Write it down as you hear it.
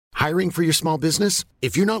Hiring for your small business?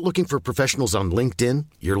 If you're not looking for professionals on LinkedIn,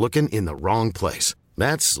 you're looking in the wrong place.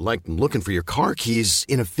 That's like looking for your car keys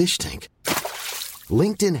in a fish tank.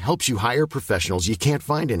 LinkedIn helps you hire professionals you can't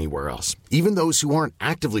find anywhere else, even those who aren't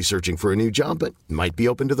actively searching for a new job but might be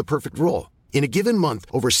open to the perfect role. In a given month,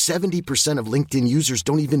 over 70% of LinkedIn users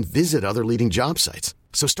don't even visit other leading job sites.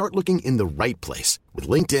 So start looking in the right place. With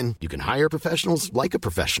LinkedIn, you can hire professionals like a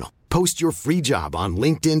professional. Post your free job on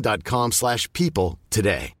linkedin.com/people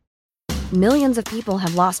today. Millions of people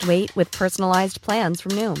have lost weight with personalized plans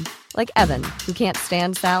from Noom. Like Evan, who can't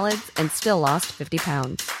stand salads and still lost 50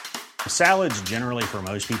 pounds. Salads generally for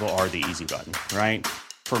most people are the easy button, right?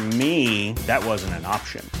 For me, that wasn't an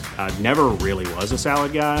option. I never really was a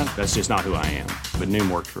salad guy. That's just not who I am. But Noom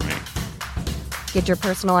worked for me. Get your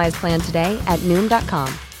personalized plan today at Noom.com.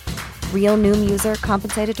 Real Noom user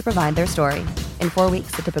compensated to provide their story. In 4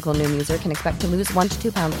 weeks, the typical Noom user can expect to lose 1 to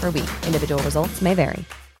 2 pounds per week. Individual results may vary.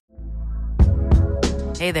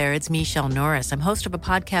 Hey there, it's Michelle Norris. I'm host of a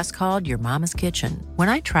podcast called Your Mama's Kitchen. When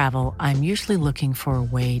I travel, I'm usually looking for a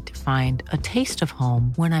way to find a taste of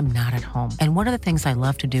home when I'm not at home. And one of the things I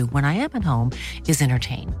love to do when I am at home is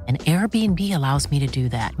entertain. And Airbnb allows me to do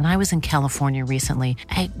that. When I was in California recently,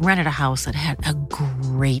 I rented a house that had a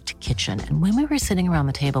great kitchen. And when we were sitting around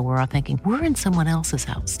the table, we're all thinking, we're in someone else's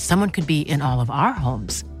house. Someone could be in all of our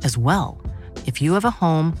homes as well. If you have a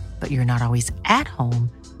home, but you're not always at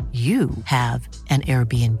home, you have an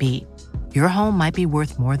Airbnb. Your home might be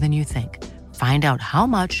worth more than you think. Find out how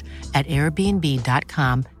much at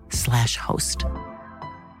airbnb.com/host.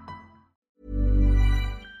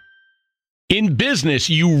 In business,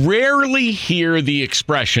 you rarely hear the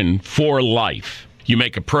expression for life. You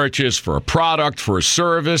make a purchase for a product, for a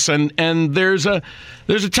service, and there's a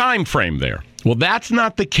time frame there. Well, that's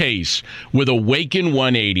not the case with Awaken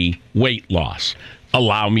 180 weight loss.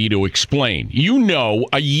 Allow me to explain. You know,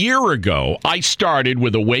 a year ago, I started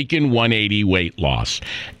with Awaken 180 weight loss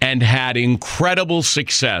and had incredible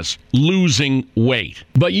success losing weight.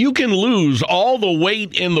 But you can lose all the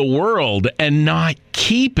weight in the world and not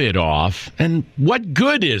keep it off. And what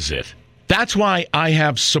good is it? That's why I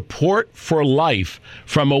have support for life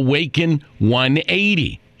from Awaken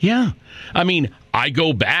 180. Yeah. I mean, I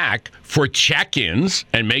go back for check-ins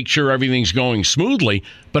and make sure everything's going smoothly.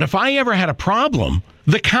 But if I ever had a problem,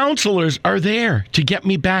 the counselors are there to get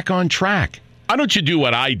me back on track. Why don't you do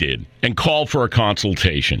what I did and call for a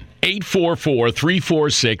consultation?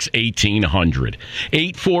 844-346-1800.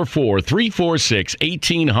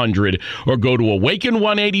 844-346-1800 or go to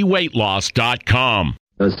awaken180weightloss.com.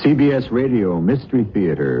 The CBS Radio Mystery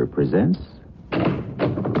Theater presents...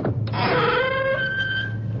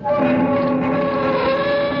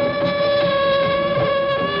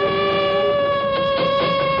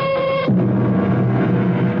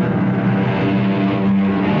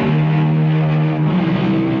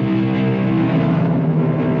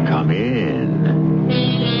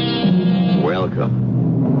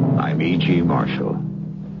 Marshall.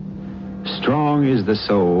 Strong is the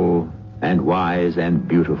soul, and wise and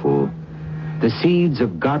beautiful. The seeds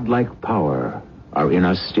of godlike power are in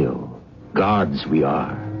us still. Gods we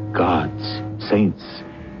are, gods, saints,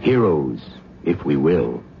 heroes, if we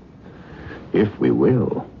will. If we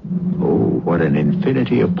will. Oh, what an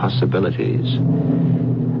infinity of possibilities.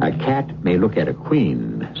 A cat may look at a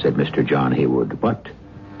queen, said Mr. John Haywood, but,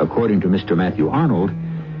 according to Mr. Matthew Arnold,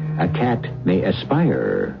 a cat may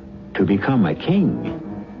aspire to become a king.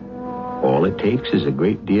 All it takes is a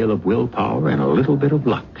great deal of willpower and a little bit of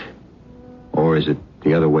luck. Or is it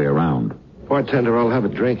the other way around? Bartender, I'll have a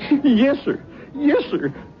drink. Yes, sir. Yes, sir.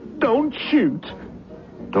 Don't shoot.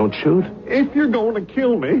 Don't shoot? If you're going to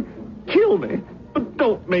kill me, kill me. But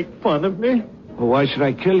don't make fun of me. Well, why should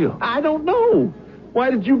I kill you? I don't know.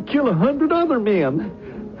 Why did you kill 100 other men?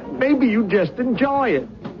 Maybe you just enjoy it.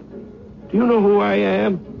 Do you know who I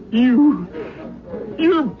am?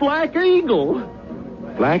 You're Black Eagle.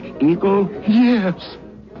 Black Eagle? Yes,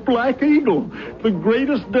 Black Eagle, the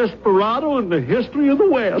greatest desperado in the history of the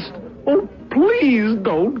West. Oh, please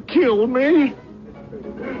don't kill me.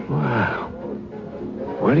 Wow.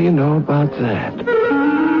 What do you know about that?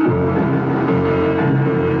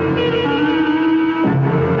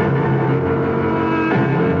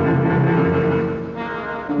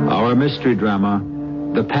 Our mystery drama,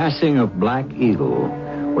 The Passing of Black Eagle,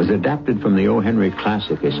 was adapted from the O. Henry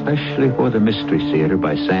classic, especially for the Mystery Theater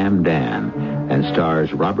by Sam Dan, and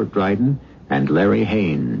stars Robert Dryden and Larry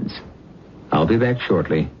Haynes. I'll be back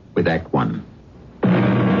shortly with Act One.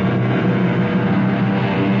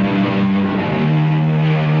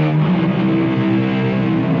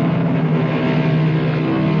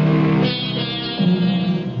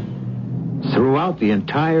 Throughout the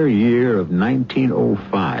entire year of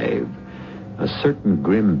 1905, a certain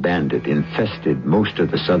grim bandit infested most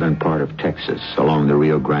of the southern part of Texas along the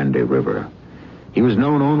Rio Grande River. He was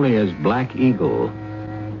known only as Black Eagle.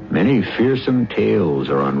 Many fearsome tales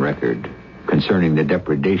are on record concerning the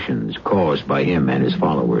depredations caused by him and his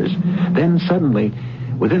followers. Then suddenly,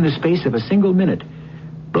 within the space of a single minute,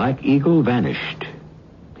 Black Eagle vanished.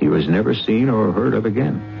 He was never seen or heard of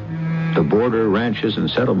again. The border ranches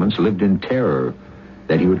and settlements lived in terror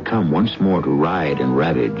that he would come once more to ride and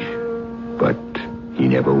ravage. But he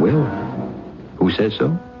never will. Who says so?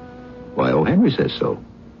 Why, O. Henry says so.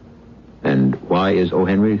 And why is O.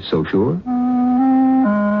 Henry so sure?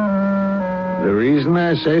 The reason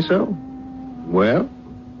I say so? Well,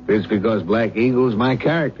 it's because Black Eagle's my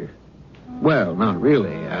character. Well, not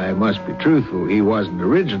really. I must be truthful. He wasn't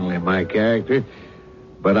originally my character,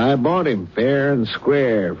 but I bought him fair and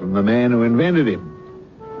square from the man who invented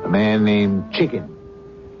him, a man named Chicken.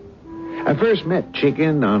 I first met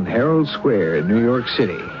Chicken on Herald Square in New York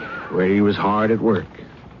City, where he was hard at work.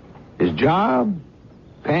 His job?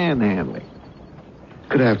 Panhandling.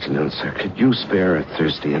 Good afternoon, sir. Could you spare a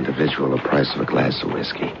thirsty individual the price of a glass of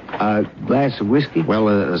whiskey? A glass of whiskey? Well,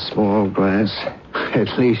 a small glass.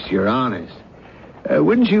 At least you're honest.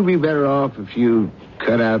 Wouldn't you be better off if you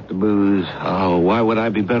cut out the booze? Oh, why would I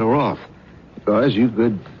be better off? Because you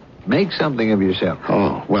could make something of yourself.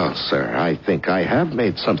 Oh, well, sir, I think I have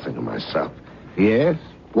made something of myself. Yes?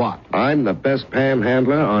 What? I'm the best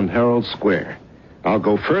panhandler on Herald Square. I'll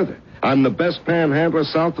go further. I'm the best panhandler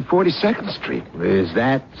south of 42nd Street. Is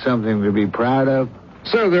that something to be proud of?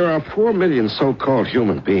 Sir, there are 4 million so-called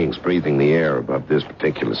human beings breathing the air above this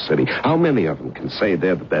particular city. How many of them can say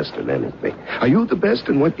they're the best at anything? Are you the best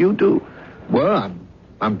in what you do? Well,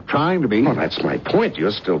 I'm trying to be. Oh, that's my point. You're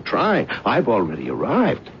still trying. I've already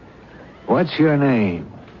arrived. What's your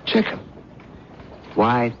name? Chicken.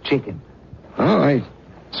 Why Chicken? Oh, I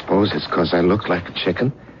suppose it's because I look like a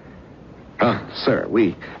chicken. Sir,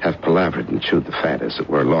 we have palavered and chewed the fat, as it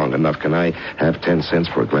were, long enough. Can I have 10 cents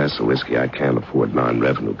for a glass of whiskey? I can't afford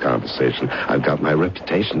non-revenue conversation. I've got my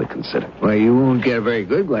reputation to consider. Well, you won't get a very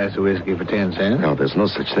good glass of whiskey for 10 cents. No, there's no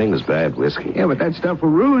such thing as bad whiskey. Yeah, but that stuff will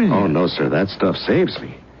ruin you. Oh, no, sir. That stuff saves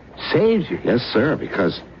me. Saves you? Yes, sir,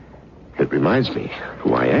 because it reminds me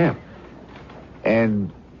who I am.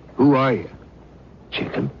 And who are you?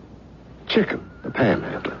 Chicken. Chicken, the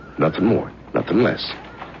panhandler. Nothing more, nothing less.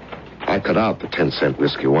 I cut out the 10-cent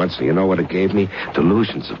whiskey once, and you know what it gave me?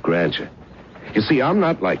 Delusions of grandeur. You see, I'm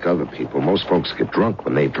not like other people. Most folks get drunk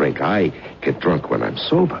when they drink. I get drunk when I'm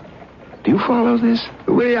sober. Do you follow this?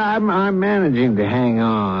 Well, I'm managing to hang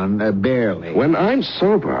on, barely. When I'm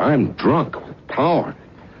sober, I'm drunk with power.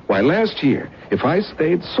 Why, last year, if I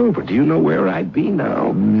stayed sober, do you know where I'd be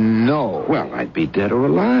now? No. Well, I'd be dead or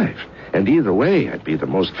alive. And either way, I'd be the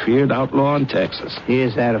most feared outlaw in Texas.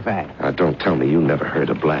 Is that a fact? Now, don't tell me you never heard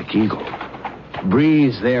of Black Eagle.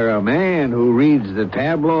 Breeze there a man who reads the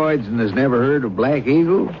tabloids and has never heard of Black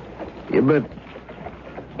Eagle? Yeah, but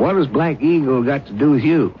what has Black Eagle got to do with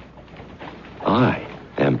you? I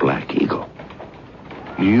am Black Eagle.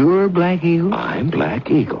 You're Black Eagle? I'm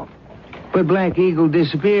Black Eagle. But Black Eagle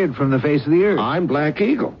disappeared from the face of the earth. I'm Black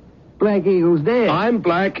Eagle. Black Eagle's dead. I'm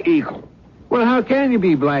Black Eagle. Well, how can you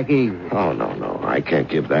be Black Eagle? Oh, no. I can't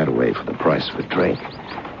give that away for the price of a drink.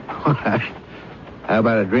 How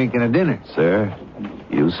about a drink and a dinner? Sir,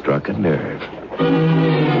 you struck a nerve.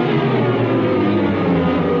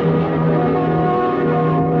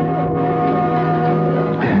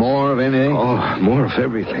 More of anything? Oh, more of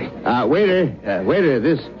everything. Waiter,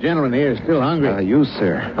 this gentleman here is still hungry. You,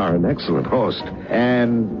 sir, are an excellent host.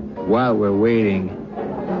 And while we're waiting,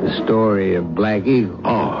 the story of Black Eagle.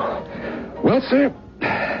 Oh. Well, sir,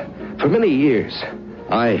 for many years,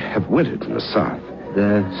 I have wintered in the South.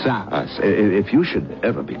 The South? If you should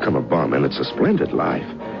ever become a bum, and it's a splendid life,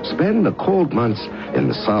 spend the cold months in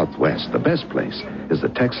the Southwest. The best place is the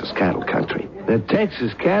Texas cattle country. The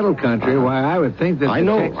Texas cattle country? Why, I would think that I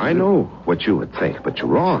know what you would think, but you're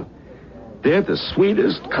wrong. They're the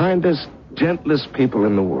sweetest, kindest, gentlest people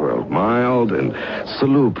in the world. Mild and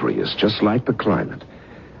salubrious, just like the climate.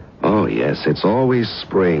 Oh, yes, it's always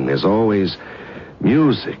spring. There's always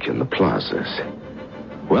music in the plazas.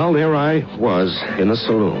 Well, there I was in a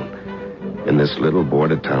saloon in this little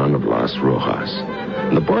border town of Las Rojas.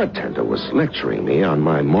 And the bartender was lecturing me on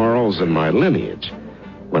my morals and my lineage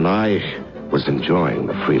when I was enjoying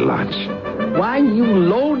the free lunch. Why, you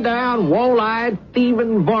low-down, wall-eyed,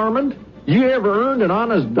 thieving varmint. You ever earned an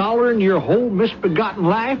honest dollar in your whole misbegotten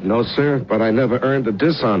life? No, sir, but I never earned a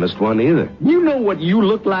dishonest one either. You know what you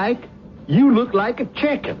look like? You look like a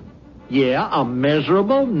chicken. Yeah, a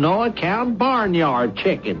miserable, no-account barnyard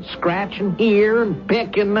chicken, scratching here and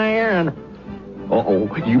picking there, and...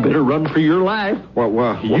 Uh-oh, you better run for your life.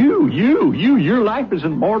 What? Your life is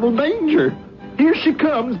in mortal danger. Here she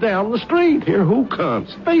comes down the street. Here, who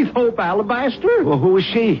comes? Faith Hope Alabaster. Well, who is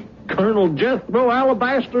she? Colonel Jethro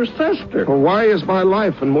Alabaster's sister. Well, why is my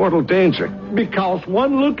life in mortal danger? Because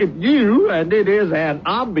one look at you, and it is an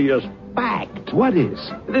obvious fact. What is?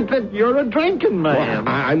 That you're a drinking man.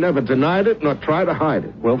 Well, I never denied it nor tried to hide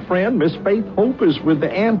it. Well, friend, Miss Faith Hope is with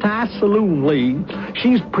the Anti-Saloon League.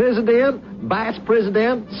 She's president, vice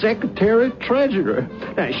president, secretary, treasurer.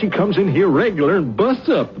 Now, she comes in here regular and busts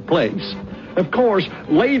up the place. Of course,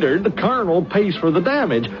 later, the colonel pays for the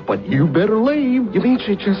damage, but you better leave. You mean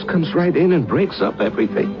she just comes right in and breaks up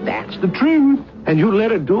everything? That's the truth. And you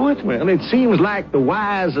let her do it? Well, it seems like the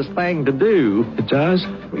wisest thing to do. It does?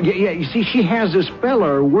 Yeah, you see, she has this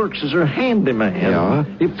fella who works as her handyman. Yeah?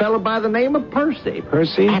 A fella by the name of Percy.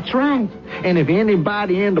 Percy? That's right. And if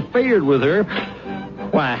anybody interfered with her,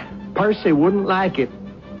 why, Percy wouldn't like it.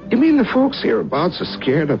 You mean the folks hereabouts are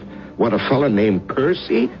scared of what a fella named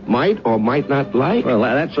Percy might or might not like? Well,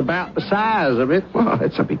 that's about the size of it. Well,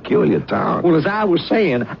 it's a peculiar town. Well, as I was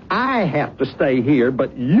saying, I have to stay here,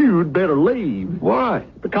 but you'd better leave. Why?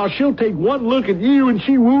 Because she'll take one look at you and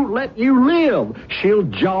she won't let you live. She'll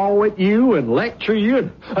jaw at you and lecture you.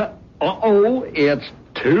 And, it's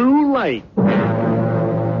too late.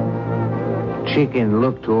 Chicken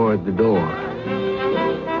looked toward the door.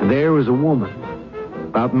 There was a woman,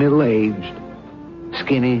 about middle-aged,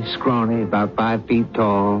 skinny, scrawny, about 5 feet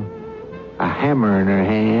tall, a hammer in her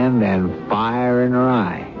hand and fire in her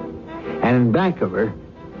eye. And in back of her,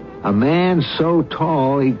 a man so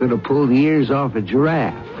tall he could have pulled the ears off a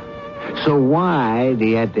giraffe. So wide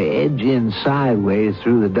he had to edge in sideways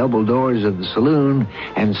through the double doors of the saloon,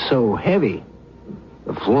 and so heavy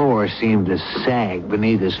the floor seemed to sag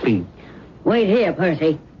beneath his feet. Wait here,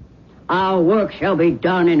 Percy. Our work shall be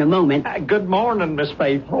done in a moment. Good morning, Miss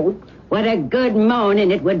Faith Hope. What a good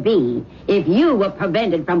morning it would be if you were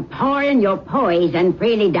prevented from pouring your poison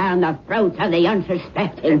freely down the throats of the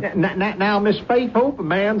unsuspecting. Now, Miss Faith Hope, a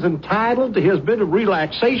man's entitled to his bit of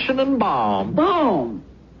relaxation and balm. Balm?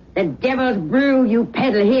 The devil's brew you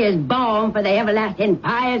peddle here is balm for the everlasting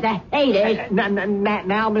fires of Hades.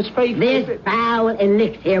 Now, Miss Faith... This foul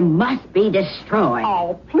elixir must be destroyed.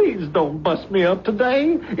 Oh, please don't bust me up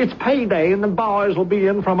today. It's payday, and the boys will be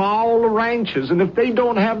in from all the ranches, and if they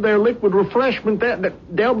don't have their liquid refreshment,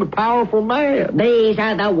 they'll be powerful mad. These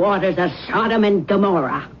are the waters of Sodom and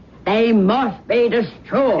Gomorrah. They must be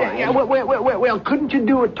destroyed. Well, couldn't you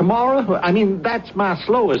do it tomorrow? I mean, that's my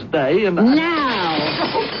slowest day, and... Now!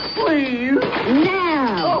 Please.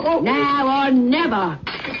 Now! Now or never.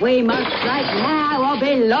 We must strike now or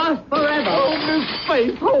be lost forever. Oh, Miss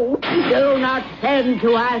Faith Hope. Do not send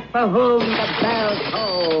to ask for whom the bell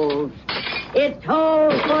tolls. It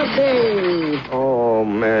tolls for thee. Oh,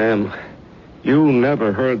 ma'am. You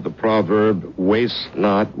never heard the proverb, waste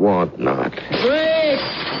not, want not.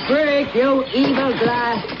 Break, you evil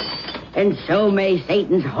glass. And so may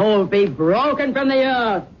Satan's hold be broken from the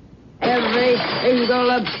earth. Every single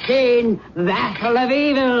obscene vassal of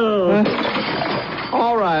evil.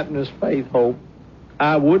 All right, Miss Faith Hope.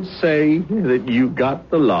 I would say that you got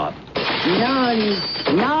the lot. None,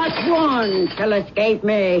 not one, shall escape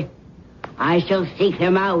me. I shall seek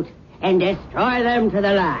them out and destroy them to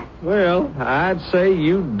the last. Well, I'd say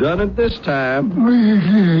you've done it this time.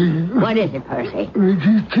 What is it, Percy?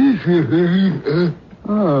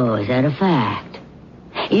 Oh, is that a fact?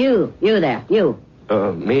 You there, you.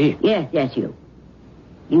 Me? Yes, you.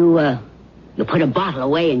 You put a bottle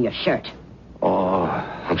away in your shirt. Oh,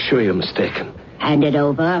 I'm sure you're mistaken. Hand it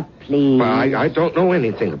over, please. Well, I don't know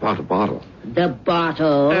anything about a bottle. The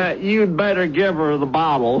bottle. You'd better give her the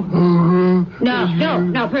bottle.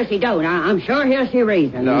 No, Percy, don't. I'm sure he'll see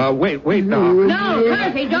reason. Wait now. No,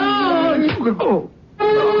 Percy, don't!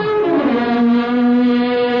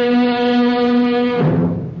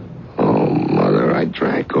 Oh, Mother, I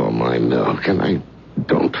drank all my milk, and I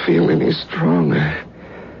don't feel any stronger.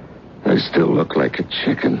 I still look like a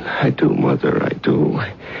chicken. I do, Mother, I do.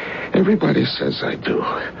 Everybody says I do.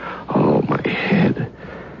 Oh, my head.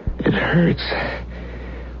 It hurts.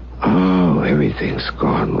 Oh, everything's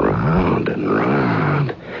gone round and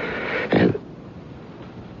round. And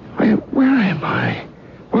where am I?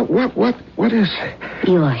 What is it?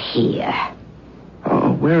 You're here.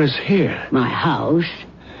 Oh, where is here? My house.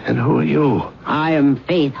 And who are you? I am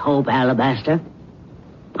Faith Hope Alabaster.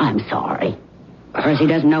 I'm sorry. Percy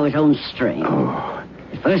doesn't know his own string. Oh.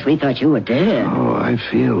 At first we thought you were dead. Oh, I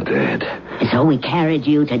feel dead. And so we carried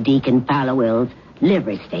you to Deacon Fallowell's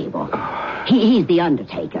livery stable. He's the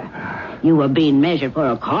undertaker. You were being measured for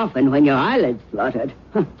a coffin when your eyelids fluttered.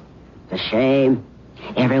 It's a shame.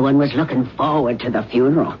 Everyone was looking forward to the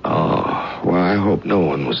funeral. Oh, well, I hope no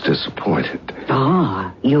one was disappointed.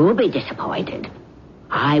 Oh, you'll be disappointed.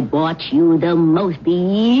 I bought you the most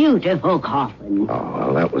beautiful coffin. Oh,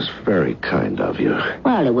 well, that was very kind of you.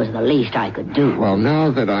 Well, it was the least I could do. Well,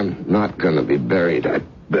 now that I'm not going to be buried, I'd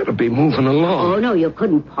better be moving along. Oh, no, you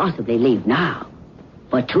couldn't possibly leave now.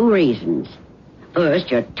 For 2 reasons.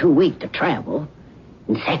 First, you're too weak to travel.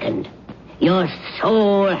 And second, your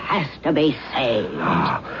soul has to be saved.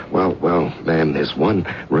 Well, ma'am, there's one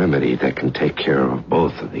remedy that can take care of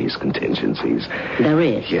both of these contingencies. There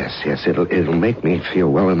is? Yes. It'll make me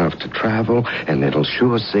feel well enough to travel, and it'll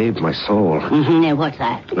sure save my soul. Mm-hmm. And what's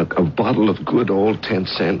that? A bottle of good old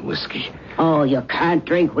 10-cent whiskey. Oh, you can't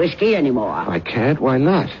drink whiskey anymore. I can't? Why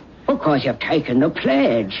not? Because you've taken the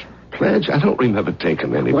pledge. Pledge? I don't remember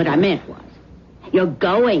taking any. What I meant was, you're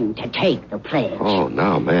going to take the pledge. Oh,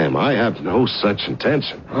 now, ma'am, I have no such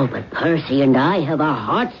intention. Oh, but Percy and I have our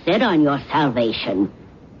hearts set on your salvation.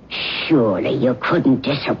 Surely you couldn't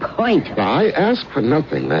disappoint us. Now, I ask for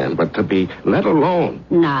nothing, ma'am, but to be let alone.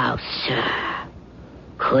 Now, sir,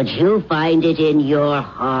 could you find it in your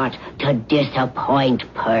heart to disappoint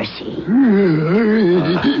Percy?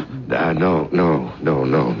 No.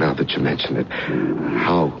 Now that you mention it,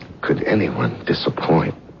 how could anyone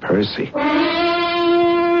disappoint Percy?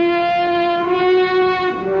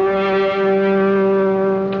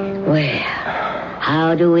 Well,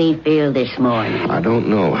 how do we feel this morning? I don't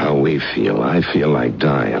know how we feel. I feel like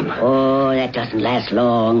dying. Oh, that doesn't last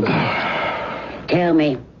long. Tell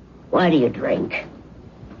me, why do you drink?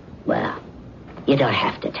 Well, you don't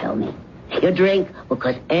have to tell me. You drink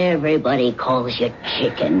because everybody calls you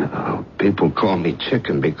chicken. Oh, people call me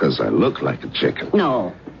chicken because I look like a chicken.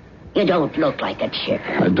 No, you don't look like a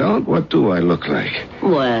chicken. I don't? What do I look like?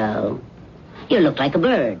 Well, you look like a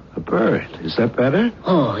bird. A bird? Is that better?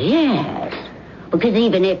 Oh, yes. Because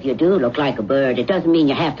even if you do look like a bird, it doesn't mean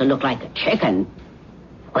you have to look like a chicken.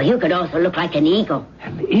 Or you could also look like an eagle.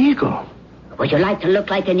 An eagle? Would you like to look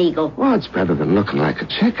like an eagle? Well, it's better than looking like a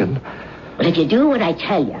chicken. But if you do what I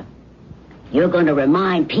tell you, you're going to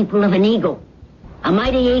remind people of an eagle. A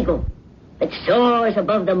mighty eagle that soars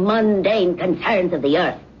above the mundane concerns of the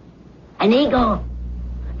earth. An eagle,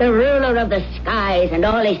 the ruler of the skies and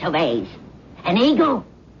all he surveys. An eagle,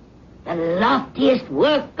 the loftiest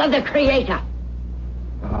work of the Creator.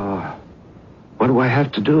 What do I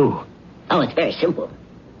have to do? Oh, it's very simple.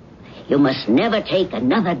 You must never take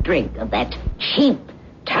another drink of that cheap,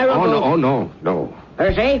 terrible... Oh, no.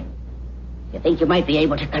 Percy, you think you might be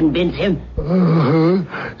able to convince him?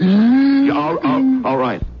 All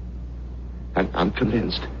right. I'm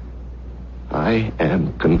convinced. I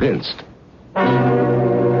am convinced.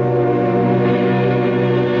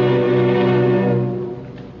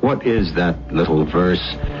 What is that little verse?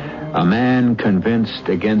 A man convinced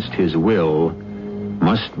against his will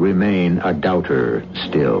must remain a doubter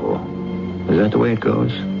still. Is that the way it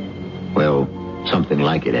goes? Well, something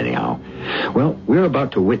like it anyhow. Well, we're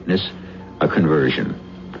about to witness a conversion.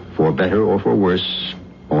 For better or for worse,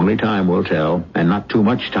 only time will tell, and not too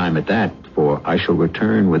much time at that, for I shall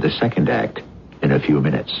return with the second act in a few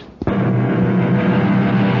minutes.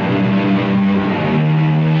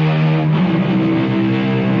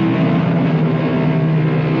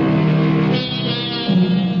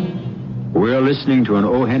 We're listening to an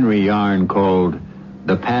O. Henry yarn called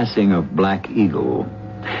The Passing of Black Eagle.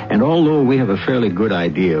 And although we have a fairly good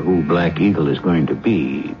idea who Black Eagle is going to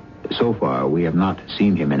be, so far we have not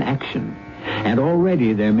seen him in action. And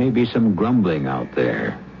already there may be some grumbling out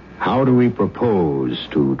there. How do we propose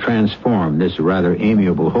to transform this rather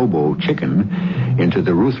amiable hobo chicken into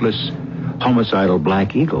the ruthless, homicidal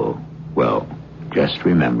Black Eagle? Well, just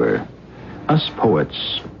remember, us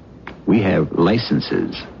poets, we have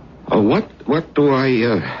licenses. What do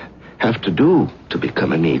I have to do to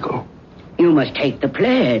become an eagle? You must take the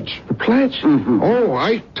pledge. The pledge? Mm-hmm. Oh,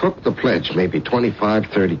 I took the pledge maybe 25,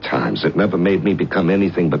 30 times. It never made me become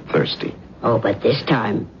anything but thirsty. Oh, but this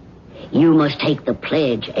time, you must take the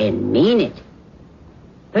pledge and mean it.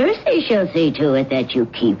 Percy shall see to it that you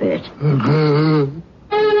keep it.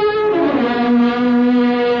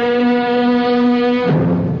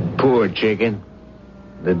 Poor chicken.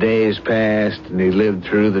 The days passed, and he lived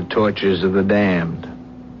through the tortures of the damned.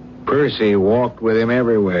 Percy walked with him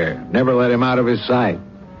everywhere, never let him out of his sight.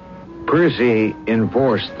 Percy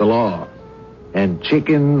enforced the law, and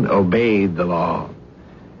Chicken obeyed the law.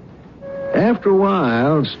 After a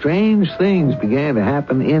while, strange things began to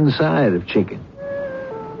happen inside of Chicken.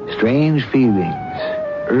 Strange feelings,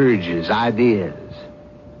 urges, ideas.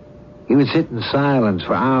 He would sit in silence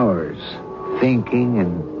for hours, thinking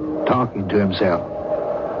and talking to himself.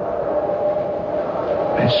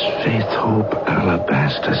 Miss Faith Hope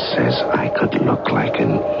Alabaster says I could look like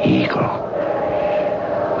an eagle.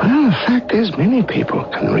 Well, the fact is, many people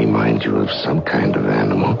can remind you of some kind of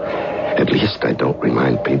animal. At least I don't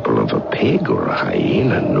remind people of a pig or a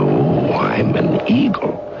hyena. No, I'm an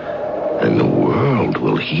eagle. And the world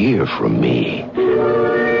will hear from me.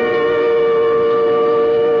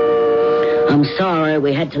 I'm sorry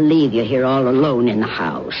we had to leave you here all alone in the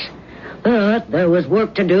house. But there was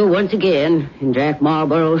work to do once again in Jack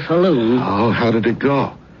Marlborough's saloon. Oh, how did it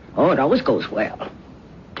go? Oh, it always goes well.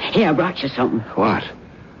 Here, I brought you something. What?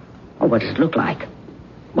 Oh, what does it look like?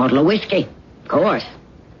 Bottle of whiskey. Of course.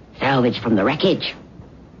 Salvaged from the wreckage.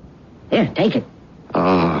 Here, take it.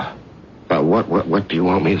 But what do you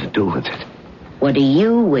want me to do with it? What do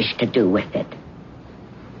you wish to do with it?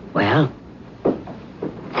 Well,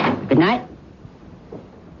 good night.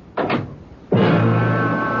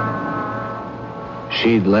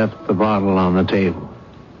 She'd left the bottle on the table.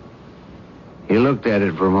 He looked at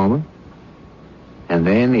it for a moment, and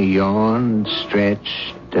then he yawned,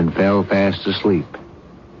 stretched, and fell fast asleep.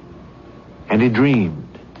 And he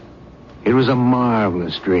dreamed. It was a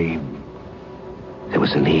marvelous dream. There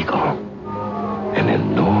was an eagle. An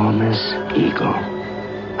enormous eagle.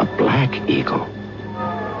 A black eagle.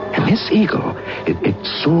 And this eagle, it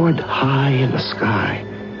soared high in the sky.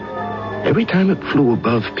 Every time it flew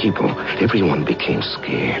above people, everyone became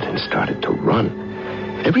scared and started to run.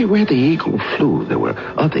 Everywhere the eagle flew, there were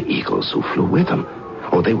other eagles who flew with him.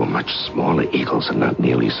 Oh, they were much smaller eagles and not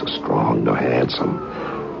nearly so strong nor handsome.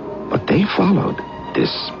 But they followed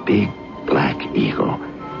this big black eagle,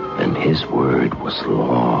 and his word was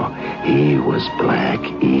law. He was Black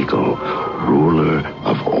Eagle, ruler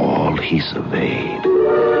of all he surveyed.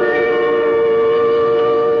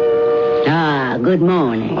 Good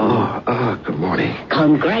morning. Good morning.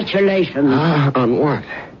 Congratulations. On what?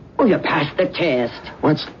 Oh, you passed the test.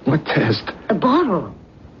 What test? The bottle.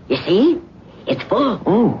 You see? It's full.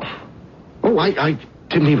 Oh, I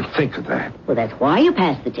didn't even think of that. Well, that's why you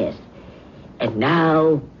passed the test. And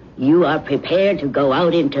now you are prepared to go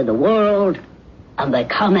out into the world and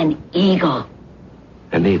become an eagle.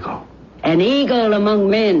 An eagle? An eagle among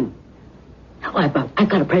men. Oh, I've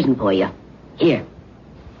got a present for you. Here.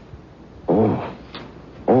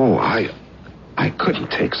 I couldn't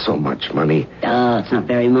take so much money. Oh, it's not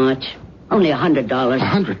very much. Only $100.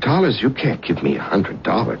 $100? You can't give me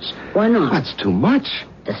 $100. Why not? That's too much.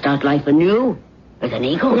 To start life anew with an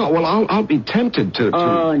eagle? No, well, I'll be tempted to...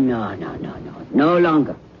 Oh, no. No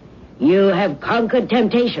longer. You have conquered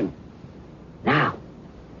temptation. Now,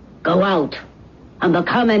 go out and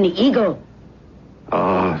become an eagle.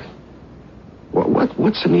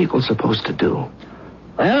 What's an eagle supposed to do?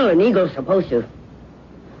 Well, an eagle's supposed to...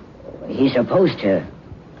 He's supposed to...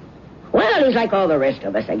 Well, he's like all the rest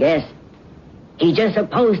of us, I guess. He's just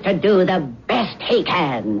supposed to do the best he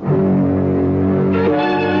can.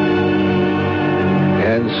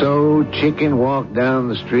 And so Chicken walked down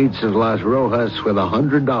the streets of Las Rojas with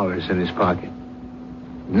 $100 in his pocket.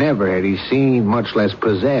 Never had he seen, much less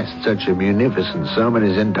possessed, such a munificent sum in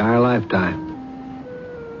his entire lifetime.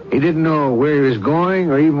 He didn't know where he was going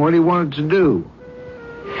or even what he wanted to do.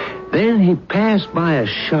 Then he passed by a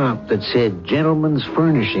shop that said Gentleman's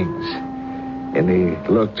Furnishings. And he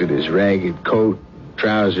looked at his ragged coat,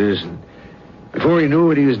 trousers, and before he knew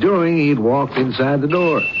what he was doing, he'd walked inside the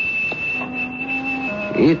door.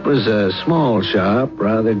 It was a small shop,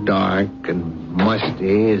 rather dark and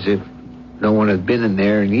musty, as if no one had been in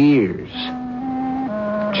there in years.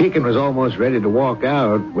 Chicken was almost ready to walk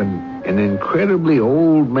out when an incredibly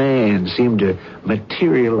old man seemed to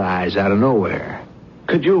materialize out of nowhere.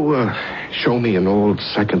 Could you show me an old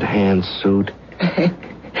second-hand suit?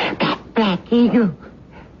 Black Eagle,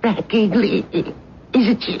 is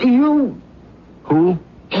it you? Who?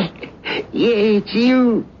 Yeah, it's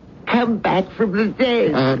you. Come back from the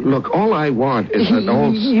dead. Look, all I want is an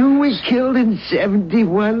old... You were killed in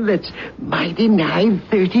 71. That's mighty nigh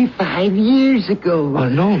 35 years ago.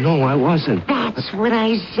 No, I wasn't. That's what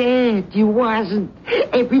I said. You wasn't.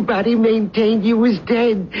 Everybody maintained you was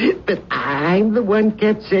dead. But I'm the one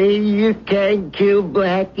kept saying you can't kill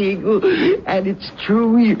Black Eagle. And it's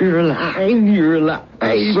true. You're alive.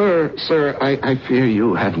 Sir, I fear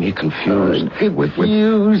you have me confused.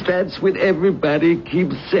 Confused? That's what everybody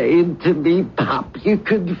keeps saying to me, Pop. You're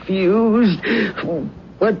confused.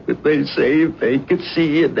 What would they say if they could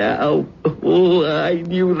see you now? Oh, I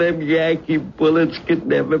knew them Yankee bullets could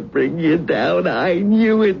never bring you down. I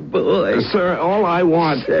knew it, boy. Sir, all I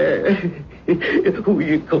want... Sir, Who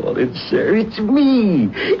you calling, sir? It's me.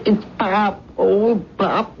 It's Pop, old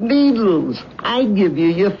Pop Needles. I give you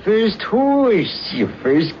your first horse, your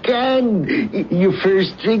first gun, your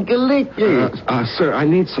first drink of liquor. Sir, I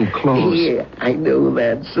need some clothes. Yeah, I know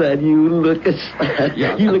that, son. You look aside.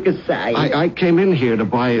 Yeah, you look aside. I came in here to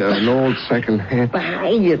buy an old second-hand. Buy?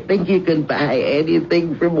 You think you can buy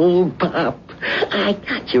anything from old Pop? I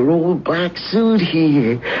got your old black suit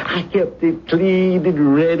here. I kept it clean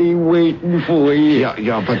and ready waiting for you.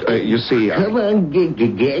 Yeah, but you see... Come on,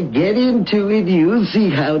 get into it. You'll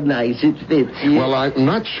see how nice it fits you. Well, I'm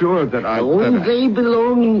not sure that I... They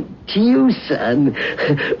belong to you, son.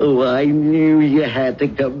 Oh, I knew you had to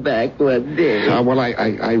come back one day. Well,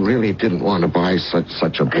 I really didn't want to buy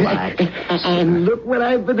such a black... And look what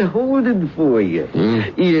I've been holding for you.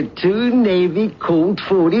 Your 2 Navy Colt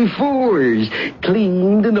 44s.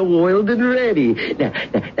 Cleaned and oiled and ready.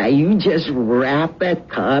 Now, you just wrap that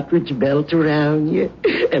cartridge belt around you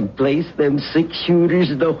and place them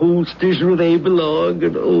 6-shooters in the holsters where they belong.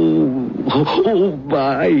 And oh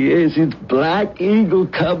my, yes, it's Black Eagle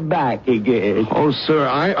come back again. Oh, sir,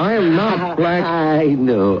 I am not Black... I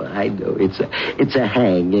know. It's a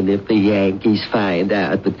hanging if the Yankees find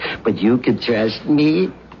out. But you can trust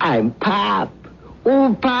me. I'm Pop.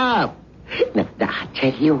 Old Pop. Now, I'll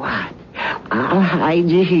tell you what. I'll hide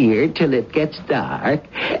you here till it gets dark,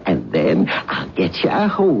 and then I'll get you a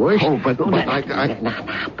horse. Oh, but I...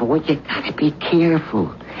 Now, boy, you gotta be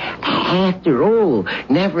careful. After all,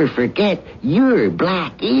 never forget you're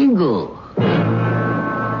Black Eagle.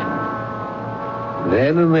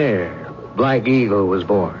 Then and there, Black Eagle was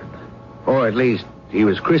born. Or at least, he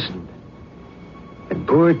was christened. And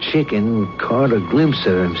poor Chicken caught a glimpse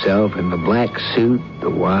of himself in the black suit, the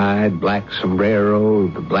wide black sombrero,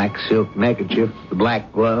 the black silk neckerchief, the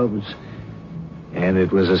black gloves. And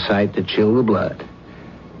it was a sight to chill the blood.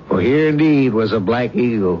 For here indeed was a Black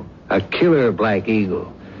Eagle, a killer Black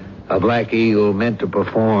Eagle. A Black Eagle meant to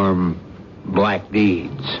perform black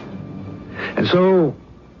deeds. And so,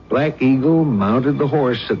 Black Eagle mounted the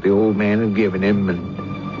horse that the old man had given him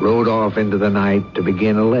and rode off into the night to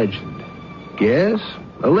begin a legend. Yes,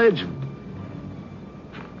 a legend.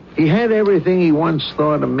 He had everything he once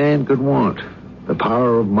thought a man could want. The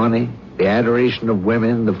power of money, the adoration of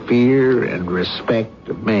women, the fear and respect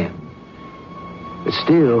of men. But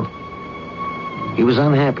still, he was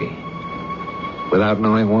unhappy, without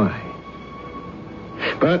knowing why.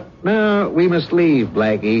 But now we must leave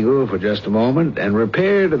Black Eagle for just a moment and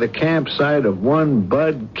repair to the campsite of one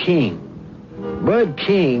Bud King. Bud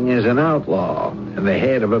King is an outlaw and the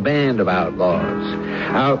head of a band of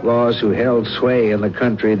outlaws who held sway in the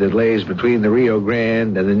country that lays between the Rio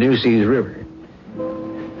Grande and the Nueces River.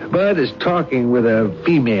 Bud is talking with a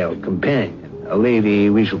female companion, a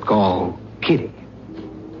lady we shall call Kitty.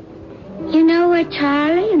 You know where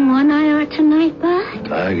Charlie and One Eye are tonight,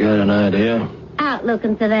 Bud? I got an idea. Out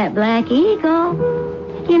looking for that Black Eagle.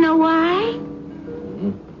 You know why?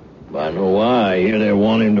 I know why. I hear they're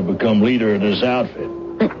wanting to become leader of this outfit.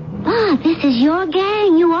 But, Bud, this is your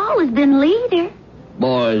gang. You always been leader.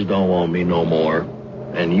 Boys don't want me no more.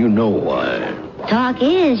 And you know why. Talk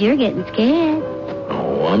is, you're getting scared.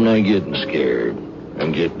 Oh, I'm not getting scared.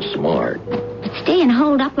 I'm getting smart. But staying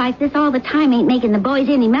holed up like this all the time ain't making the boys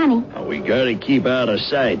any money. Now, we gotta keep out of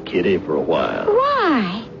sight, Kitty, for a while.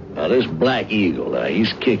 Why? Now, this Black Eagle,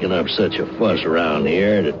 he's kicking up such a fuss around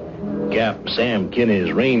here that Captain Sam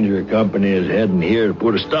Kinney's Ranger Company is heading here to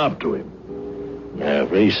put a stop to him. Now, if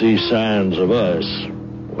they see signs of us,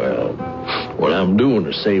 well, what I'm doing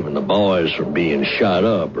is saving the boys from being shot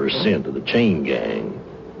up or sent to the chain gang.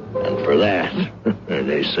 And for that,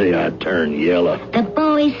 they say I turn yellow. The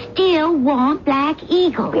boys still want Black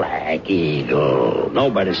Eagle. Black Eagle.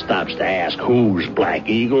 Nobody stops to ask who's Black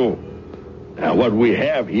Eagle. Now, what we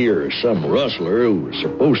have here is some rustler who was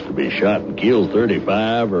supposed to be shot and killed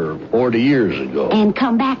 35 or 40 years ago. And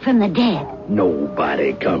come back from the dead.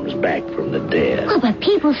 Nobody comes back from the dead. Oh, but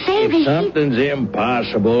people say if something's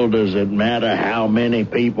impossible, does it matter how many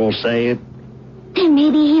people say it? Then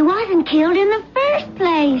maybe he wasn't killed in the first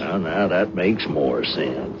place. Well, now, that makes more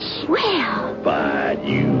sense. Well. But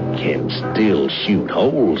you can still shoot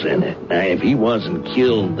holes in it. Now, if he wasn't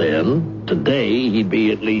killed then, today he'd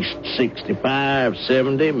be at least 65,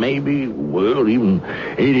 70, maybe, well, even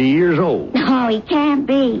 80 years old. No, he can't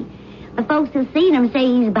be. The folks who've seen him say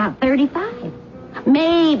he's about 35.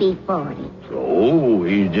 Maybe 40. So,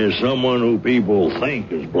 he's just someone who people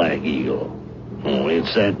think is Black Eagle. Oh,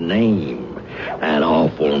 it's that name. That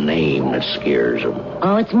awful name that scares him.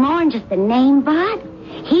 Oh, it's more than just the name, Bud.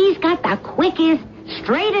 He's got the quickest,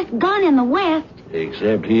 straightest gun in the West.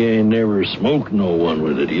 Except he ain't never smoked no one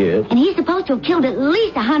with it yet. And he's supposed to have killed at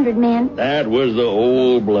least 100 men. That was the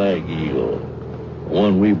old Black Eagle. The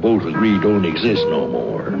one we both agree don't exist no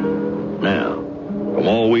more. Now, from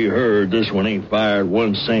all we heard, this one ain't fired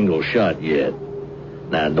one single shot yet.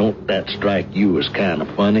 Now, don't that strike you as kind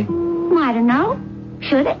of funny? I don't know.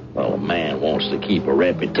 Should it? Well, a man wants to keep a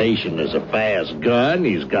reputation as a fast gun.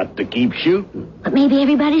 He's got to keep shooting. But maybe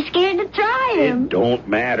everybody's scared to try him. It don't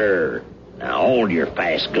matter. Now, all your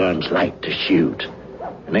fast guns like to shoot.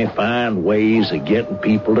 And they find ways of getting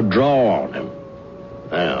people to draw on them.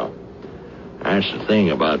 Now, that's the thing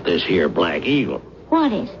about this here Black Eagle.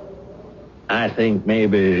 What is? I think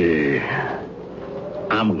maybe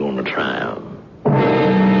I'm going to try him.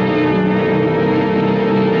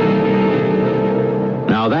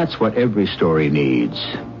 Now that's what every story needs.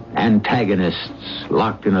 Antagonists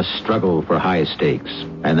locked in a struggle for high stakes.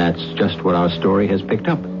 And that's just what our story has picked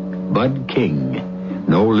up. Bud King.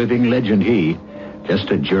 No living legend he,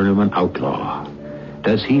 just a journeyman outlaw.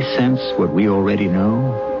 Does he sense what we already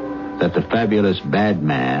know? That the fabulous bad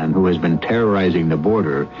man who has been terrorizing the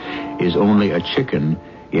border is only a chicken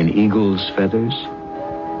in eagle's feathers?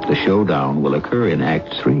 The showdown will occur in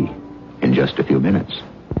Act 3 in just a few minutes.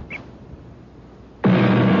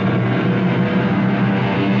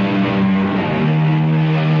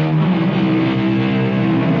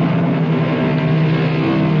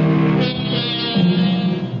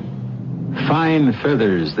 Fine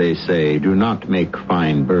feathers, they say, do not make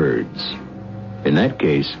fine birds. In that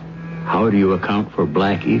case, how do you account for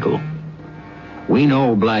Black Eagle? We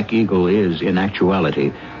know Black Eagle is, in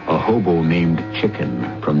actuality, a hobo named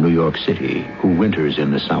Chicken from New York City who winters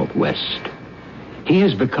in the Southwest. He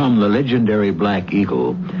has become the legendary Black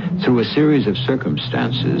Eagle through a series of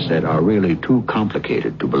circumstances that are really too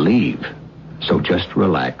complicated to believe. So just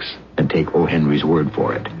relax and take O. Henry's word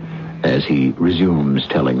for it as he resumes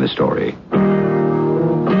telling the story.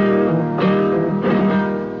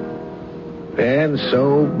 And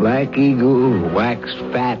so Black Eagle waxed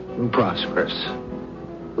fat and prosperous.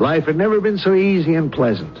 Life had never been so easy and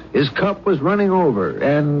pleasant. His cup was running over,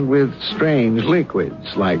 and with strange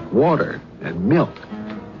liquids like water and milk.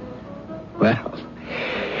 Well,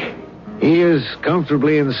 he is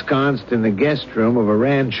comfortably ensconced in the guest room of a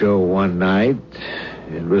rancho one night.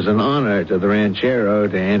 It was an honor to the ranchero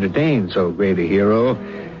to entertain so great a hero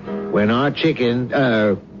when our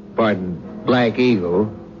Black Eagle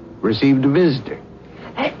received a visitor.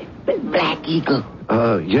 Black Eagle.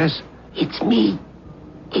 Yes? It's me.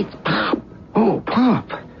 It's Pop. Oh, Pop.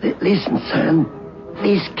 Listen, son.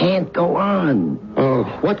 This can't go on. Oh,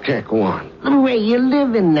 what can't go on? The way you're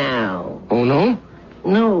living now. Oh, no?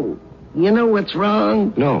 No. You know what's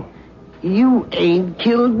wrong? No. You ain't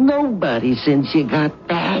killed nobody since you got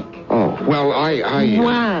back. Oh, well,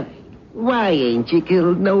 Why? Why ain't you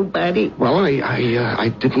killed nobody? Well, I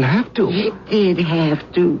didn't have to. You did have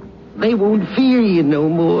to. They won't fear you no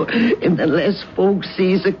more. And unless folks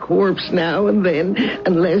sees a corpse now and then,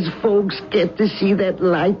 unless folks get to see that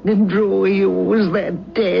lightning draw of yours,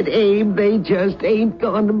 that dead Abe, they just ain't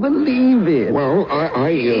gonna believe it. Well,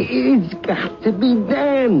 It's got to be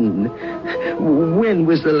done. When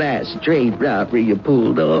was the last trade robbery you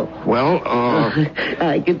pulled off? Well,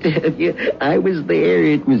 I can tell you, I was there.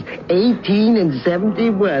 It was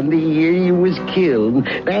 1871, the year you was killed.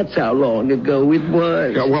 That's how long ago it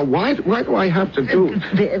was. Yeah, well, why do I have to do...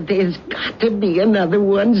 There's got to be another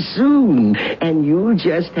one soon. And you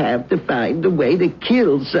just have to find a way to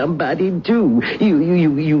kill somebody, too.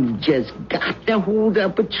 You just got to hold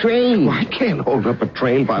up a train. Well, I can't hold up a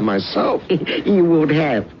train by myself. You won't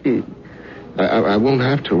have to. I won't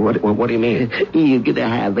have to. What do you mean? You're going to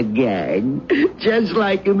have a gang, just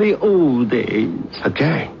like in the old days. A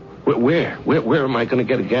gang? Where am I going to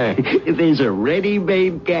get a gang? There's a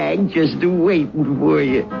ready-made gang just waiting for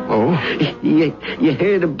you. Oh? You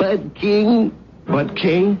heard of Bud King? Bud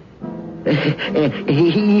King?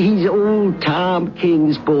 He's old Tom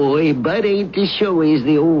King's boy. Bud ain't to show as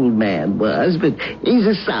the old man was, but he's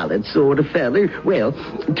a solid sort of feller. Well,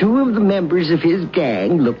 two of the members of his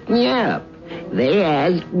gang looked me up. They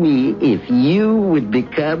asked me if you would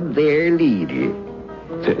become their leader.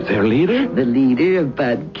 Their leader? The leader of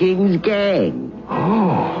Bud King's gang.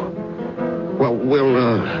 Oh. Well,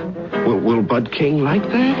 will Bud King like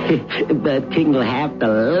that? Bud King will have to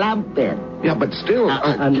love it. Yeah, but still...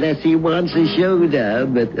 Unless he wants a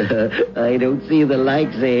showdown, but I don't see the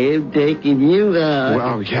likes of him taking you out.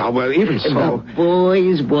 Well, yeah, even so... The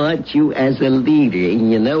boys want you as a leader,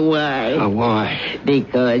 and you know why? Why?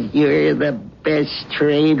 Because you're the best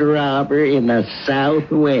train robber in the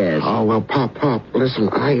Southwest. Oh, well, Pop, listen,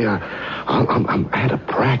 I'm out of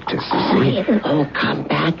practice, you see. It'll come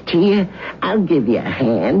back to you. I'll give you a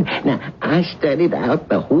hand. Now, I studied out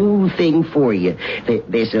the whole thing for you.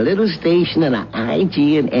 There's a little station on the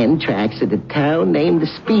IG and N tracks at a town named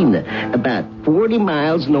Espina, about 40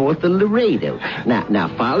 miles north of Laredo.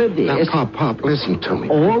 Now follow this. Now, Pop, listen to me.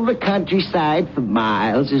 All the countryside for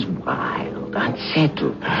miles is wild,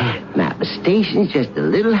 unsettled. Now, the station's just a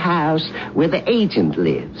little house where the agent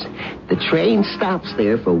lives. The train stops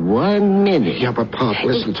there for 1 minute. Yeah, but Pop,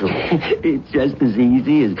 listen to me. It's just as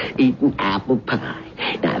easy as eating apple pie.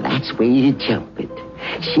 Now, that's where you jump it.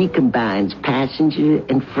 She combines passenger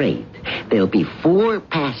and freight. There'll be 4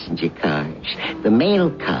 passenger cars, the mail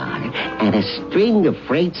car, and a string of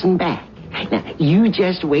freights and back. Now, you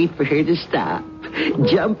just wait for her to stop.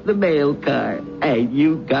 Jump the mail car, and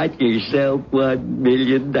you got yourself $1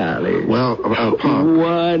 million. Well, Pop.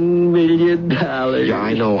 $1 million. Yeah,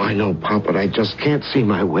 I know, Pop, but I just can't see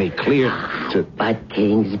my way clear to... Bud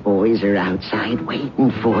King's boys are outside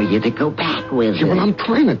waiting for you to go back with Yeah, them. but I'm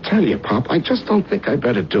trying to tell you, Pop, I just don't think I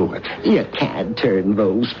better do it. You can't turn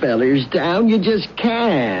those fellers down. You just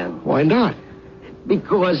can't. Why not?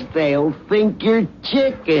 Because they'll think you're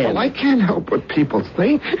chicken. Well, I can't help what people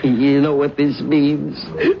think. You know what this means?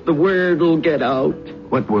 The word will get out.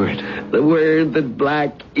 What word? The word that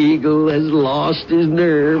Black Eagle has lost his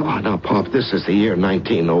nerve. Oh, now, Pop, this is the year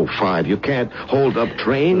 1905. You can't hold up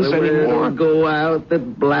trains the anymore. The word will go out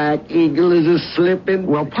that Black Eagle is a slipping.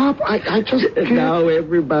 Well, Pop, I just can't. Now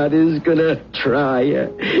everybody's gonna try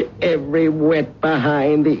you. Every wet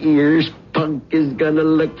behind the ears punk is gonna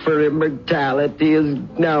look for immortality, is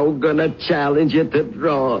now gonna challenge you to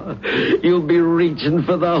draw. You'll be reaching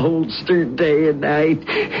for the holster day and night.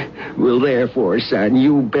 Well, therefore, son,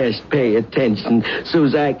 you best pay attention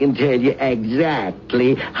so's I can tell you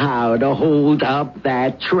exactly how to hold up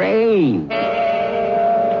that train.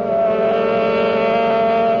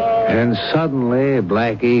 And suddenly,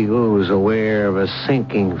 Black Eagle was aware of a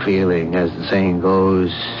sinking feeling, as the saying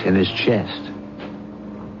goes, in his chest.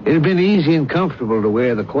 It had been easy and comfortable to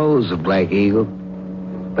wear the clothes of Black Eagle,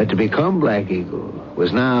 but to become Black Eagle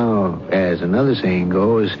was now, as another saying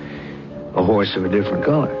goes, a horse of a different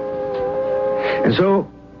color. And so,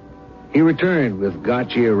 he returned with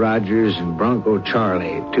Gotcha Rogers and Bronco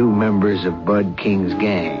Charlie, 2 members of Bud King's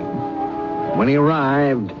gang. When he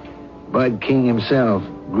arrived, Bud King himself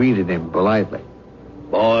greeted him politely.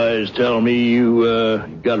 Boys tell me you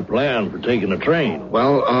got a plan for taking the train.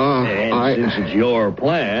 Well, And since it's your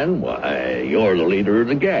plan, why, you're the leader of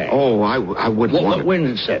the gang. Oh, I wouldn't want...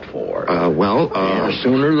 When's it set for? The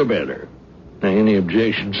sooner the better. Any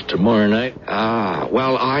objections tomorrow night?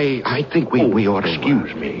 Well, I think we ought to...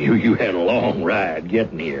 Excuse me. You had a long ride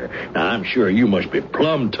getting here. Now, I'm sure you must be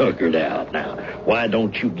plumb tuckered out. Now, why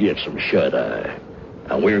don't you get some shut-eye?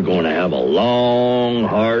 Now, we're going to have a long,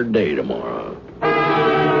 hard day tomorrow.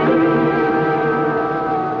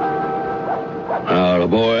 Now, the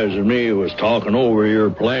boys and me was talking over your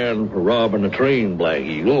plan for robbing the train, Black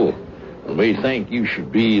Eagle. And we think you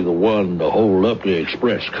should be the one to hold up the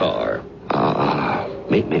express car.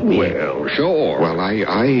 Me? Well, sure. Well,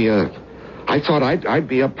 I thought I'd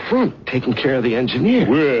be up front taking care of the engineer.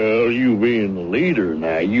 Well, you being the leader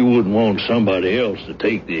now, you wouldn't want somebody else to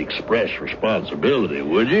take the express responsibility,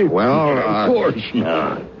 would you? Well, of course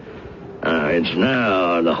not. It's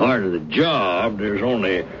now the heart of the job. There's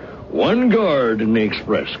only one guard in the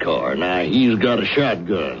express car. Now, he's got a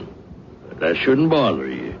shotgun. But that shouldn't bother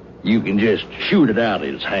you. You can just shoot it out of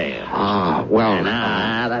his hand. Well...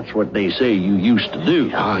 that's what they say you used to do.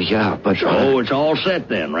 Yeah, but... So it's all set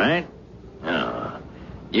then, right? Now,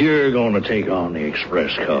 you're going to take on the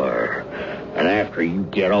express car. And after you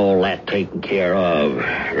get all that taken care of,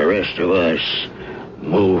 the rest of us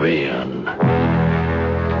move in.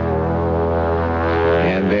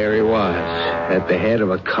 And there he was, at the head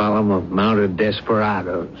of a column of mounted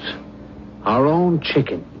desperados. Our own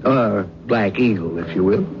chicken, or Black Eagle, if you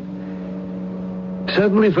will.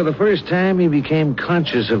 Suddenly, for the first time, he became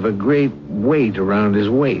conscious of a great weight around his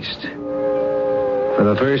waist. For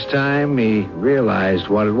the first time, he realized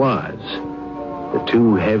what it was. The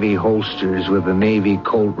 2 heavy holsters with the Navy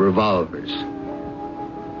Colt revolvers.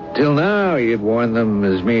 Till now, he had worn them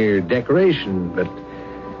as mere decoration, but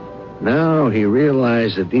now he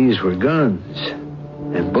realized that these were guns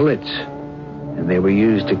and bullets, and they were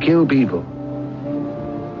used to kill people.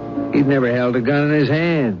 He'd never held a gun in his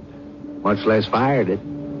hand, much less fired it.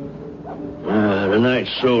 The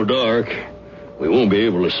night's so dark, we won't be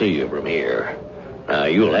able to see you from here. Now,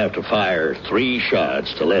 you'll have to fire 3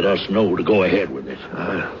 shots to let us know to go ahead with it.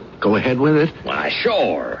 go ahead with it? Why,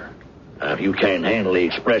 sure. If you can't handle the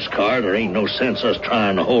express car, there ain't no sense us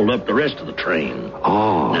trying to hold up the rest of the train.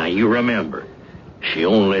 Oh. Now, you remember, she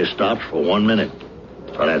only stopped for 1 minute.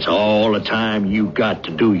 So that's all the time you got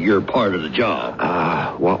to do your part of the job.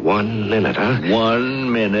 1 minute, huh?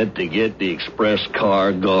 1 minute to get the express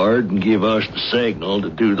car guard and give us the signal to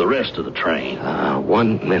do the rest of the train.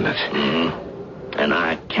 1 minute. And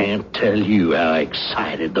I can't tell you how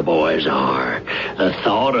excited the boys are. The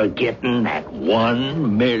thought of getting that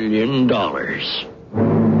 $1 million.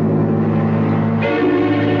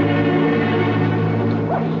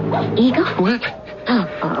 Eagle? What? Oh,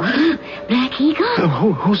 Black Eagle?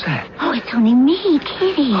 Who's that? Oh, it's only me,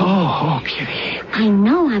 Kitty. Oh, Kitty. I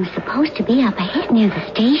know I'm supposed to be up ahead near the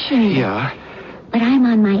station. Yeah? But I'm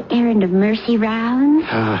on my errand of mercy rounds.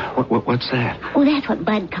 What's that? Oh, that's what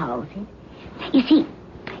Bud calls it. You see,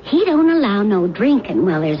 he don't allow no drinking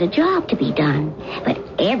while there's a job to be done. But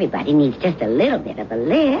everybody needs just a little bit of a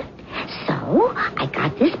lift. So I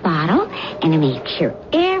got this bottle, and I make sure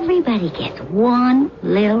everybody gets one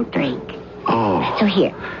little drink. Oh. So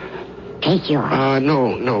here, take yours.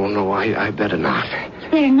 No, I better not. You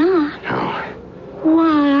better not. No.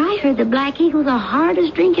 Why, I heard the Black Eagle's the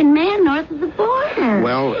hardest drinking man north of the border.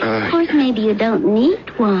 Well, Of course, maybe you don't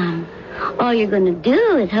need one. All you're going to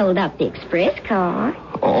do is hold up the express car.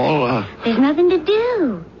 There's nothing to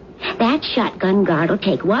do. That shotgun guard will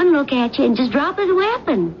take one look at you and just drop his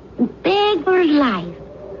weapon and beg for his life.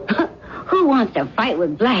 Who wants to fight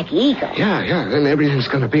with Black Eagle? Yeah, then everything's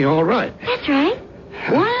going to be all right. That's right.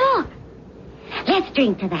 One look. Let's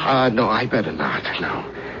drink to that. No, I better not, no.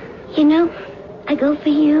 You know, I go for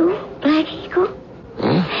you, Black Eagle.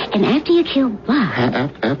 Huh? And after you kill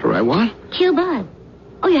Bud... After I what? Kill Bud.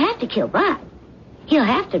 Oh, you have to kill Bud. He'll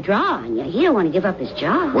have to draw on you. He don't want to give up his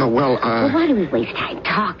job. Well, Well, why do we waste time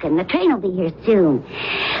talking? The train will be here soon.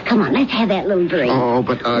 Come on, let's have that little drink. Oh,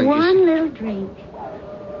 but, One little drink.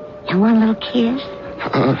 And one little kiss.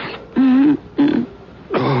 Oh.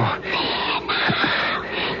 Now,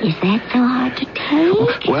 is that so hard to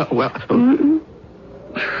take? Well.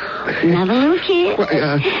 Another little kiss.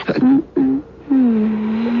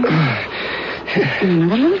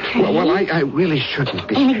 Another little drink. Well, I really shouldn't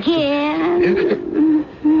be. And again.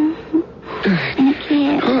 And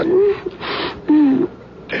again.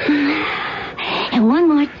 And one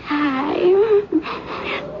more time.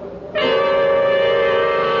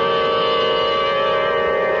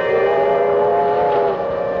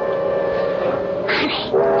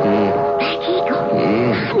 Honey. Black Eagle.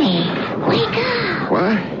 Honey, wake up.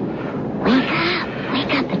 What?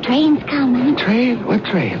 Wake up. The train's coming. Train? What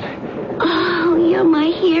train? Oh, you're my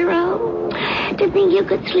hero. To think you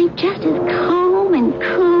could sleep just as calm and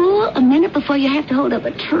cool a minute before you have to hold up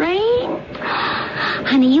a train.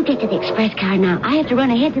 Honey, you get to the express car now. I have to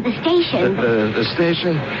run ahead to the station. The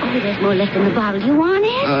station? Oh, there's more left in the bottle. You want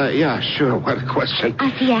it? Yeah, sure. What a question.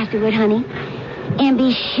 I'll see you afterward, honey. And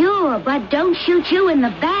be sure, Bud don't shoot you in the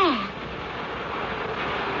back.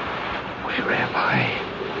 Where am I?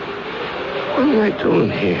 What am I doing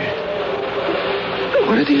here?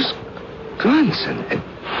 What are these guns and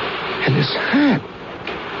this hat?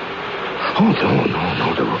 Oh,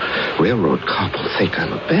 no. The railroad cop will think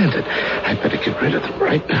I'm a bandit. I better get rid of them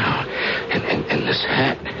right now. And this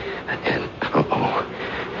hat. And,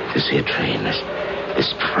 this here train,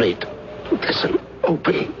 this freight. There's an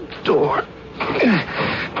open door.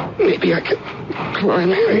 Maybe I can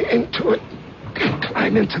climb into it.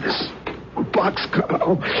 Climb into this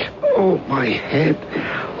boxcar. Oh, my head.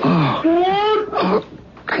 Oh,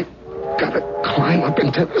 I gotta climb up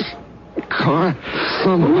into this car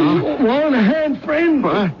somehow. One hand, friend.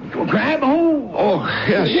 What? Grab hold. Oh,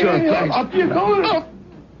 yeah, sure. Thanks. Up you go.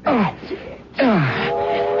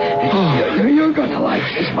 You're gonna like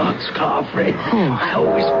this boxcar, Fred. I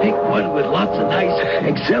always pick one with lots of nice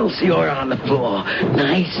Excelsior on the floor.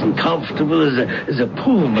 Nice and comfortable as a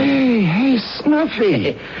Pullman. Hey,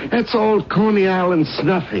 Snuffy. That's old Coney Island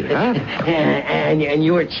Snuffy, huh? And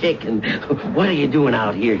you're Chicken. What are you doing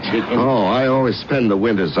out here, Chicken? Oh, I always spend the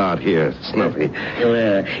winters out here, Snuffy.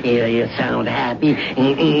 You sound happy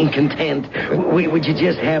and content. Would you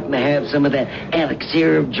just happen to have some of that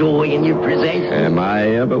elixir of joy in your possession? Am I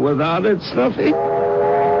ever without it, Snuffy?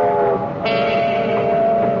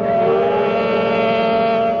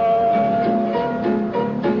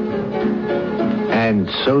 And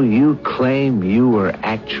so you claim you were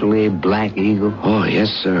actually Black Eagle? Oh, yes,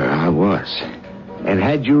 sir, I was. And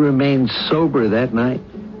had you remained sober that night,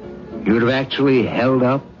 you would have actually held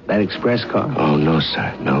up that express car? Oh, no,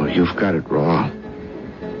 sir. No, you've got it wrong.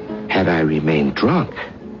 Had I remained drunk.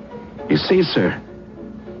 You see, sir,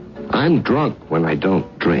 I'm drunk when I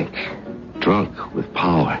don't drink. Drunk with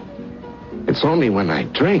power. It's only when I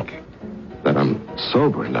drink that I'm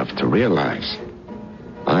sober enough to realize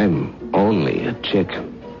I'm only a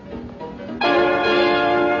chicken.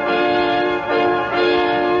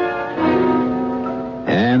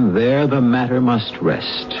 And there the matter must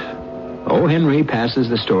rest. O. Henry passes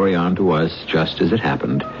the story on to us just as it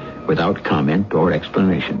happened, without comment or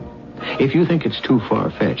explanation. If you think it's too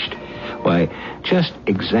far-fetched, why, just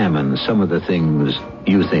examine some of the things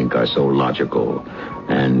you think are so logical,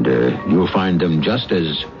 and you'll find them just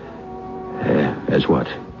as what?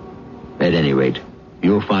 At any rate,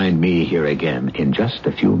 you'll find me here again in just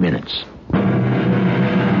a few minutes.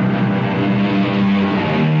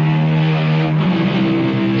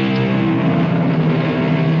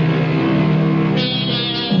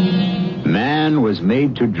 Man was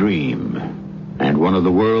made to dream, and one of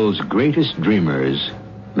the world's greatest dreamers,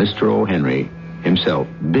 Mr. O. Henry, himself,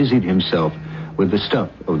 busied himself with the stuff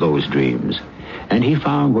of those dreams, and he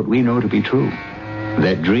found what we know to be true,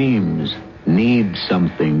 that dreams need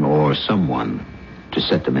something or someone to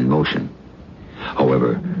set them in motion.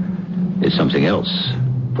 However, it's something else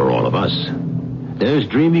for all of us. There's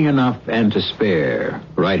dreaming enough and to spare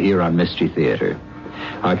right here on Mystery Theater.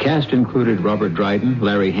 Our cast included Robert Dryden,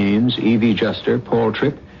 Larry Haynes, Evie Juster, Paul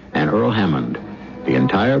Tripp, and Earl Hammond. The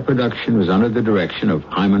entire production was under the direction of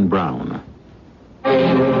Hyman Brown.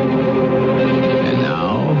 And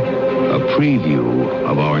now, a preview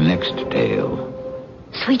of our next tale.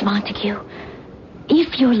 Sweet Montague,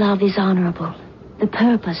 if your love is honorable, the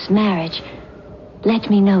purpose, marriage,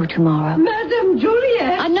 let me know tomorrow. Madame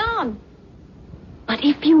Juliet! Anon! But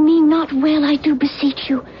if you mean not well, I do beseech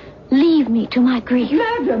you, leave me to my grief.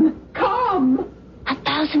 Madam, come!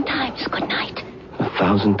 1,000 times good night.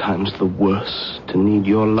 1,000 times the worse to need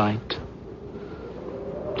your light.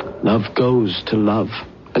 Love goes to love,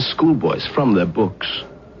 as schoolboys from their books.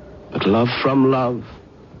 But love from love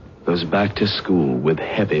goes back to school with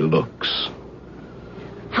heavy looks.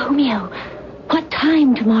 Romeo, what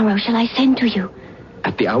time tomorrow shall I send to you?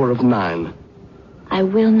 At the hour of 9. I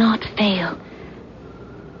will not fail.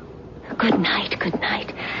 Good night, good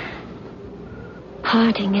night.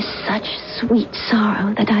 Parting is such sweet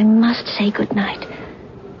sorrow that I must say good night.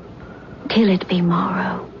 Till it be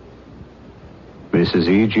morrow. Mrs.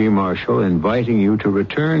 E.G. Marshall inviting you to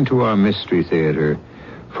return to our Mystery Theater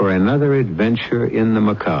for another adventure in the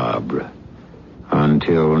macabre.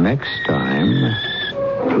 Until next time,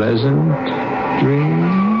 pleasant dreams.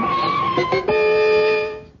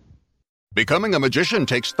 Becoming a magician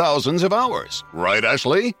takes thousands of hours. Right,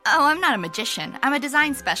 Ashley? Oh, I'm not a magician. I'm a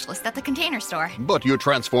design specialist at the Container Store. But you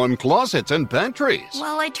transform closets and pantries.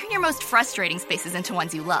 Well, I turn your most frustrating spaces into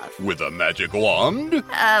ones you love. With a magic wand?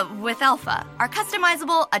 With Alpha, our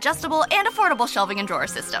customizable, adjustable, and affordable shelving and drawer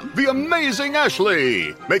system. The amazing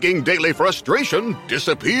Ashley! Making daily frustration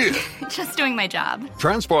disappear. Just doing my job.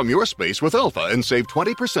 Transform your space with Alpha and save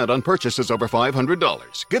 20% on purchases over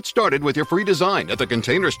 $500. Get started with your free design at the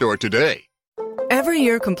Container Store today. Every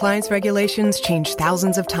year, compliance regulations change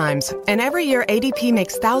thousands of times, and every year ADP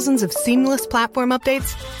makes thousands of seamless platform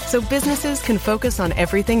updates so businesses can focus on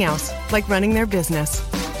everything else, like running their business.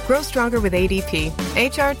 Grow stronger with ADP,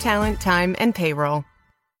 HR, talent, time, and payroll.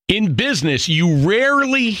 In business, you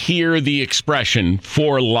rarely hear the expression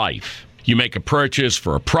 "for life." You make a purchase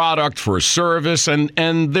for a product, for a service,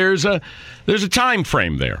 and there's a time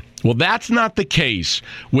frame there. Well, that's not the case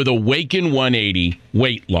with Awaken 180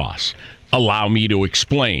 weight loss. Allow me to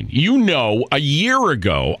explain. You know, a year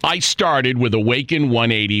ago, I started with Awaken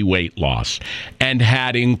 180 weight loss and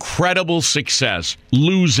had incredible success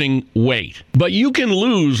losing weight. But you can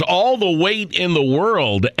lose all the weight in the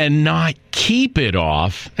world and not keep it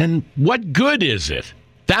off. And what good is it?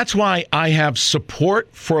 That's why I have support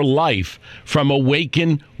for life from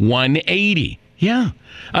Awaken 180. Yeah.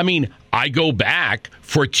 I mean, I go back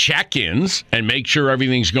for check-ins and make sure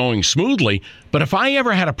everything's going smoothly. But if I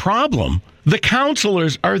ever had a problem, the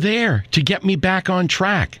counselors are there to get me back on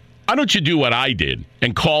track. Why don't you do what I did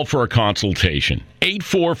and call for a consultation?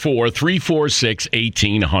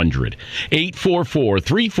 844-346-1800.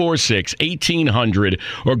 844-346-1800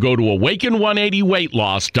 or go to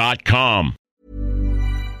awaken180weightloss.com.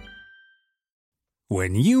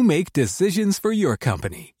 When you make decisions for your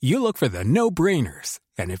company, you look for the no-brainers.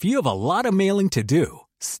 And if you have a lot of mailing to do,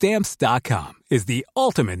 Stamps.com is the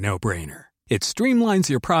ultimate no-brainer. It streamlines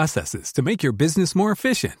your processes to make your business more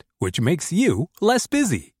efficient, which makes you less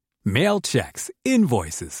busy. Mail checks,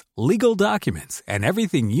 invoices, legal documents, and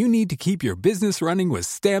everything you need to keep your business running with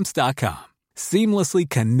Stamps.com. Seamlessly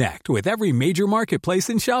connect with every major marketplace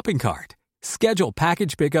and shopping cart. Schedule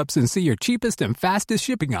package pickups and see your cheapest and fastest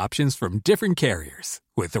shipping options from different carriers,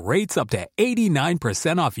 with rates up to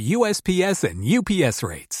 89% off USPS and UPS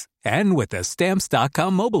rates. And with the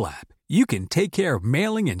Stamps.com mobile app, you can take care of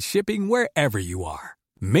mailing and shipping wherever you are.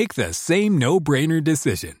 Make the same no-brainer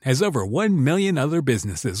decision as over 1 million other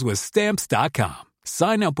businesses with Stamps.com.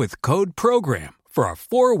 Sign up with code PROGRAM for a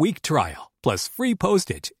 4-week trial, plus free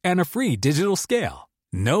postage and a free digital scale.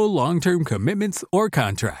 No long-term commitments or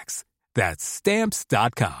contracts. That's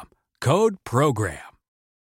Stamps.com. Code PROGRAM.